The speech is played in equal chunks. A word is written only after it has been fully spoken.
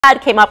ad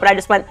came up and I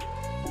just went,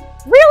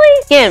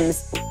 really?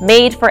 Skims,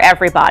 made for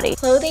everybody.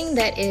 Clothing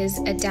that is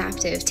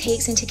adaptive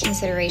takes into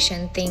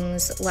consideration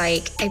things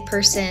like a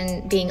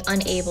person being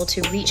unable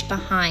to reach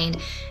behind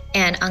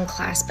and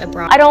unclasp a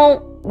bra. I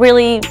don't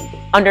really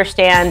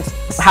understand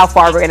how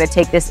far we're going to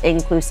take this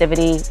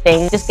inclusivity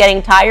thing. Just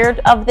getting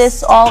tired of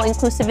this all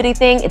inclusivity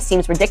thing. It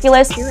seems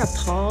ridiculous. If you're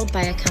appalled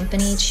by a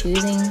company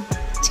choosing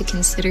to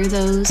consider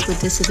those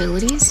with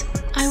disabilities,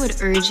 I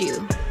would urge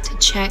you to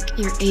check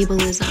your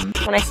ableism.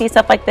 When I see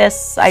stuff like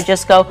this, I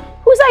just go,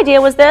 whose idea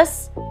was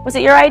this? Was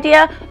it your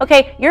idea?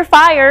 Okay, you're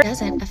fired. It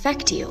doesn't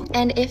affect you.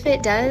 And if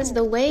it does,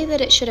 the way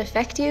that it should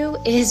affect you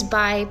is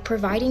by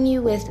providing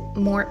you with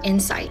more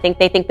insight.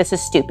 They think this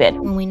is stupid.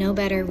 When we know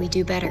better, we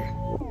do better.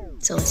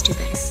 So let's do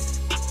better.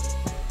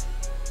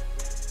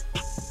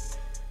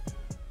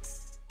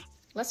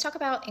 Let's talk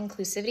about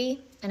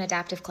inclusivity and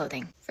adaptive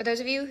clothing. For those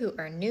of you who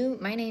are new,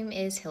 my name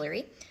is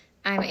Hillary.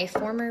 I'm a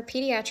former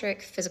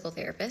pediatric physical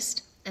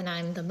therapist, and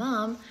I'm the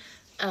mom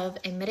of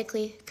a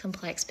medically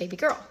complex baby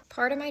girl.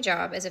 Part of my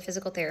job as a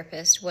physical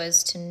therapist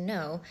was to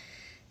know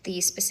the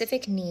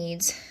specific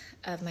needs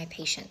of my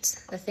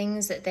patients, the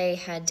things that they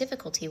had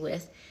difficulty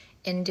with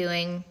in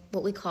doing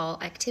what we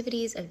call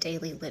activities of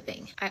daily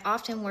living. I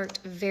often worked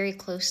very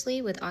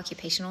closely with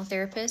occupational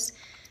therapists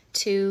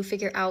to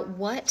figure out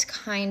what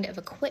kind of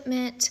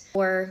equipment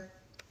or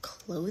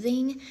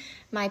clothing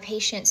my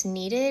patients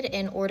needed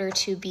in order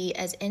to be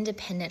as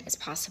independent as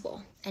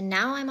possible. And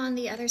now I'm on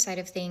the other side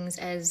of things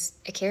as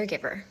a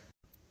caregiver.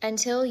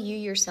 Until you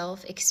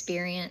yourself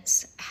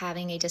experience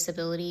having a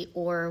disability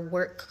or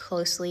work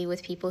closely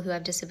with people who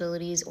have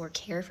disabilities or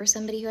care for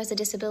somebody who has a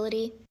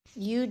disability,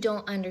 you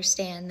don't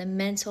understand the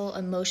mental,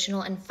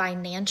 emotional, and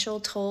financial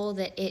toll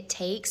that it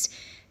takes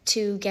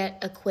to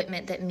get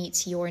equipment that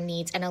meets your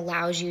needs and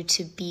allows you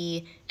to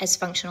be as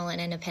functional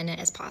and independent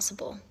as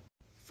possible.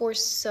 For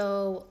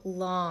so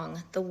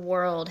long, the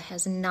world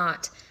has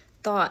not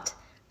thought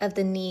of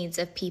the needs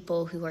of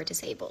people who are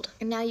disabled.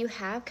 And now you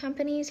have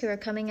companies who are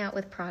coming out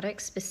with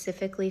products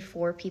specifically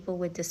for people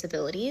with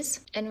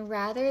disabilities. And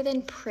rather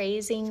than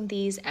praising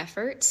these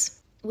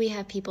efforts, we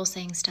have people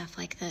saying stuff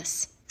like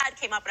this. Ad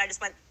came up and I just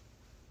went,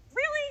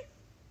 really?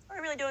 Are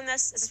we really doing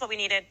this? Is this what we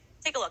needed?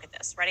 Take a look at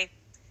this. Ready?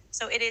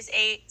 So it is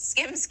a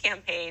Skims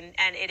campaign,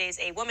 and it is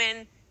a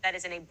woman that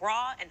is in a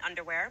bra and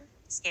underwear.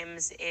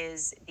 Skims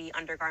is the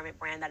undergarment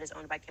brand that is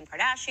owned by Kim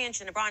Kardashian.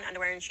 She's in a bra and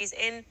underwear, and she's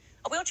in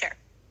a wheelchair.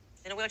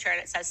 And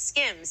it says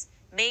Skims,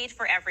 made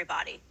for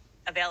everybody,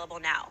 available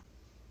now.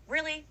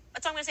 Really?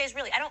 That's all I'm going to say is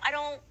really. I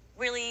don't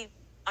really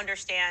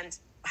understand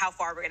how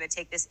far we're going to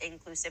take this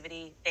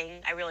inclusivity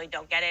thing. I really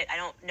don't get it. I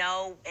don't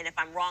know. And if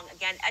I'm wrong,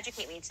 again,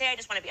 educate me. Today, I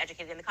just want to be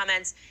educated in the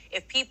comments.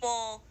 If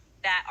people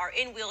that are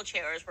in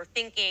wheelchairs were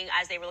thinking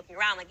as they were looking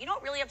around, like, you know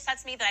what really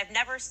upsets me? That I've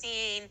never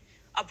seen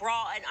a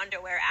bra and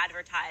underwear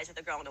advertised with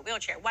a girl in a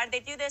wheelchair. Why did they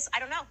do this? I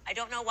don't know. I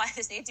don't know why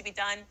this needs to be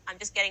done. I'm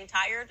just getting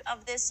tired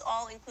of this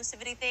all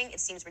inclusivity thing.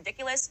 It seems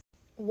ridiculous.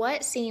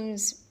 What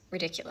seems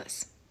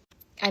ridiculous?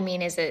 I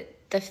mean, is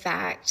it the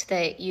fact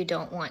that you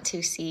don't want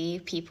to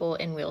see people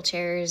in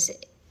wheelchairs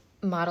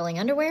modeling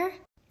underwear?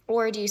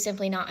 Or do you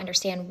simply not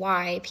understand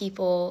why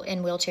people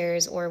in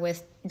wheelchairs or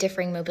with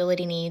differing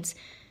mobility needs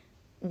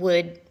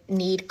would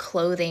need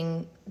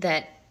clothing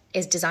that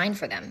is designed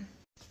for them?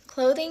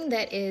 Clothing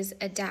that is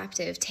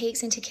adaptive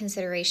takes into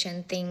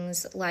consideration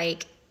things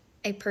like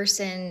a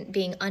person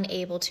being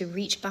unable to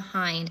reach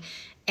behind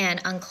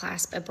and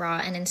unclasp a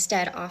bra and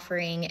instead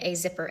offering a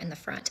zipper in the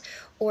front,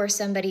 or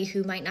somebody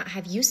who might not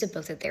have use of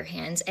both of their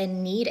hands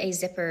and need a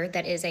zipper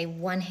that is a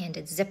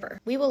one-handed zipper.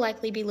 We will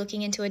likely be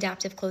looking into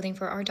adaptive clothing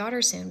for our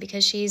daughter soon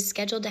because she's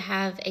scheduled to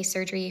have a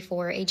surgery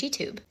for a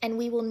G-tube, and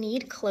we will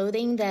need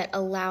clothing that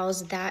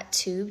allows that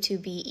tube to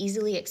be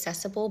easily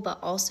accessible but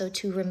also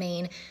to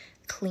remain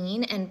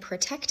clean and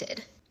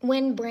protected.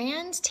 When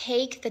brands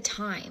take the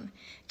time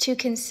to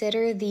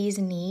consider these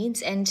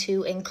needs and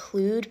to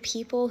include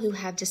people who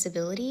have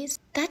disabilities,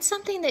 that's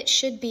something that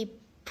should be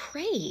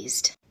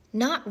praised,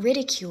 not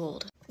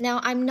ridiculed.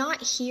 Now, I'm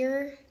not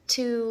here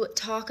to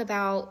talk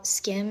about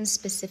Skims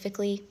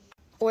specifically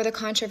or the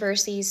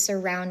controversies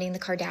surrounding the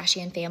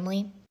Kardashian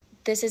family.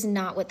 This is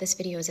not what this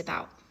video is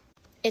about.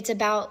 It's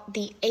about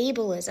the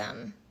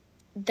ableism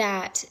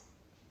that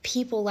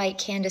people like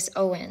Candace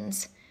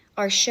Owens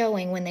are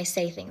showing when they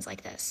say things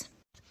like this.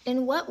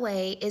 In what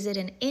way is it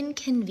an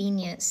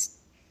inconvenience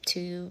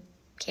to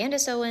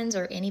Candace Owens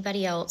or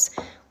anybody else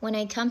when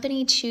a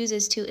company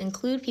chooses to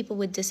include people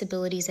with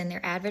disabilities in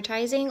their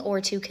advertising or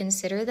to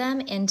consider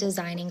them in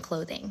designing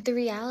clothing? The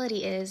reality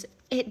is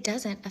it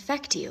doesn't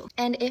affect you.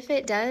 And if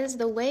it does,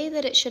 the way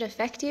that it should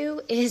affect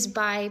you is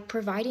by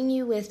providing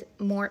you with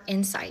more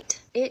insight.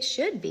 It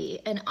should be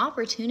an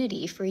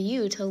opportunity for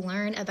you to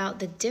learn about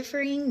the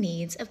differing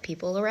needs of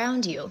people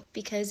around you,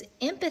 because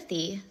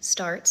empathy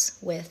starts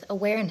with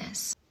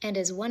awareness and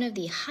is one of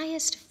the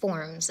highest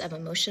forms of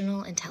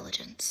emotional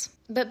intelligence.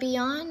 But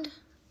beyond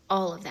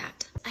all of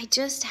that, I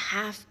just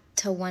have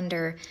to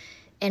wonder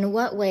in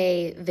what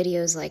way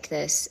videos like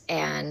this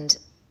and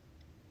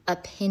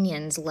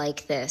opinions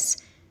like this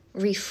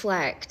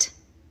reflect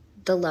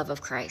the love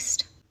of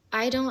Christ.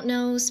 I don't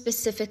know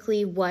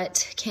specifically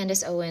what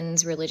Candace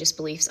Owens' religious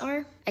beliefs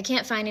are. I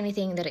can't find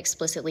anything that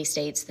explicitly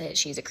states that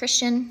she's a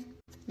Christian,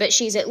 but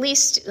she's at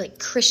least like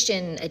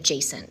Christian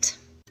adjacent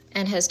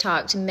and has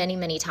talked many,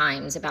 many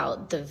times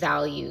about the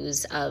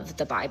values of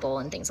the Bible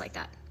and things like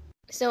that.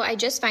 So I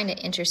just find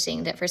it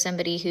interesting that for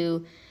somebody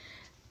who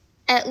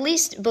at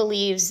least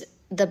believes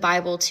the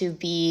Bible to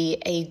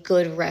be a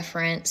good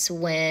reference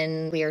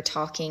when we are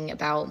talking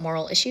about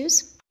moral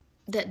issues,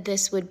 that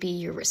this would be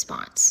your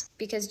response.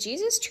 Because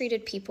Jesus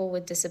treated people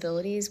with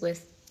disabilities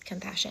with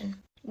compassion.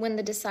 When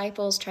the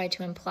disciples tried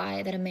to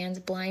imply that a man's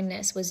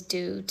blindness was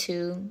due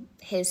to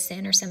his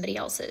sin or somebody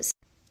else's,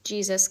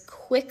 Jesus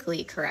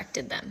quickly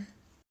corrected them.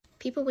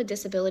 People with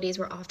disabilities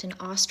were often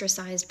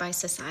ostracized by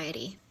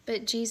society,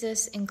 but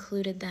Jesus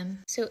included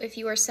them. So if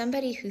you are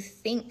somebody who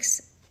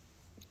thinks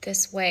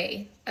this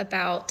way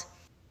about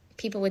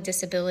people with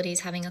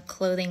disabilities having a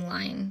clothing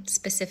line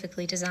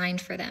specifically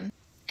designed for them,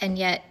 and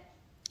yet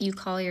you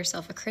call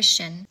yourself a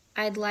Christian,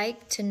 I'd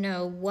like to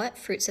know what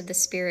fruits of the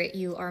Spirit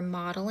you are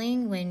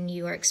modeling when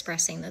you are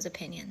expressing those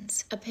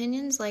opinions.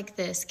 Opinions like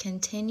this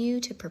continue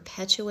to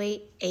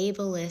perpetuate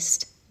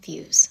ableist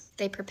views.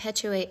 They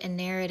perpetuate a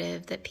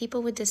narrative that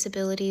people with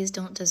disabilities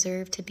don't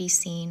deserve to be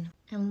seen.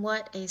 And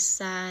what a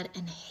sad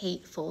and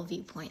hateful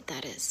viewpoint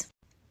that is.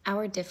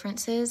 Our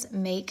differences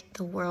make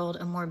the world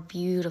a more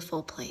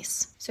beautiful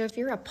place. So if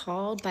you're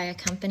appalled by a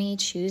company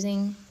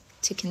choosing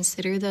to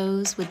consider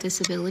those with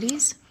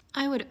disabilities,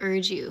 I would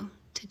urge you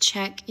to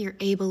check your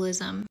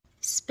ableism.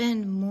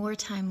 Spend more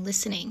time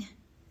listening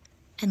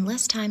and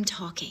less time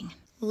talking.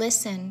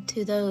 Listen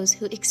to those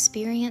who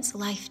experience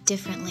life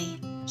differently.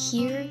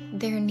 Hear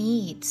their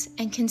needs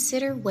and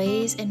consider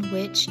ways in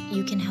which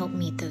you can help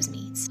meet those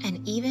needs.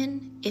 And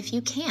even if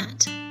you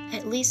can't,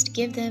 at least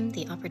give them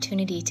the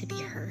opportunity to be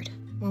heard.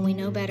 When we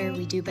know better,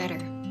 we do better.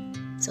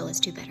 So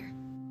let's do better.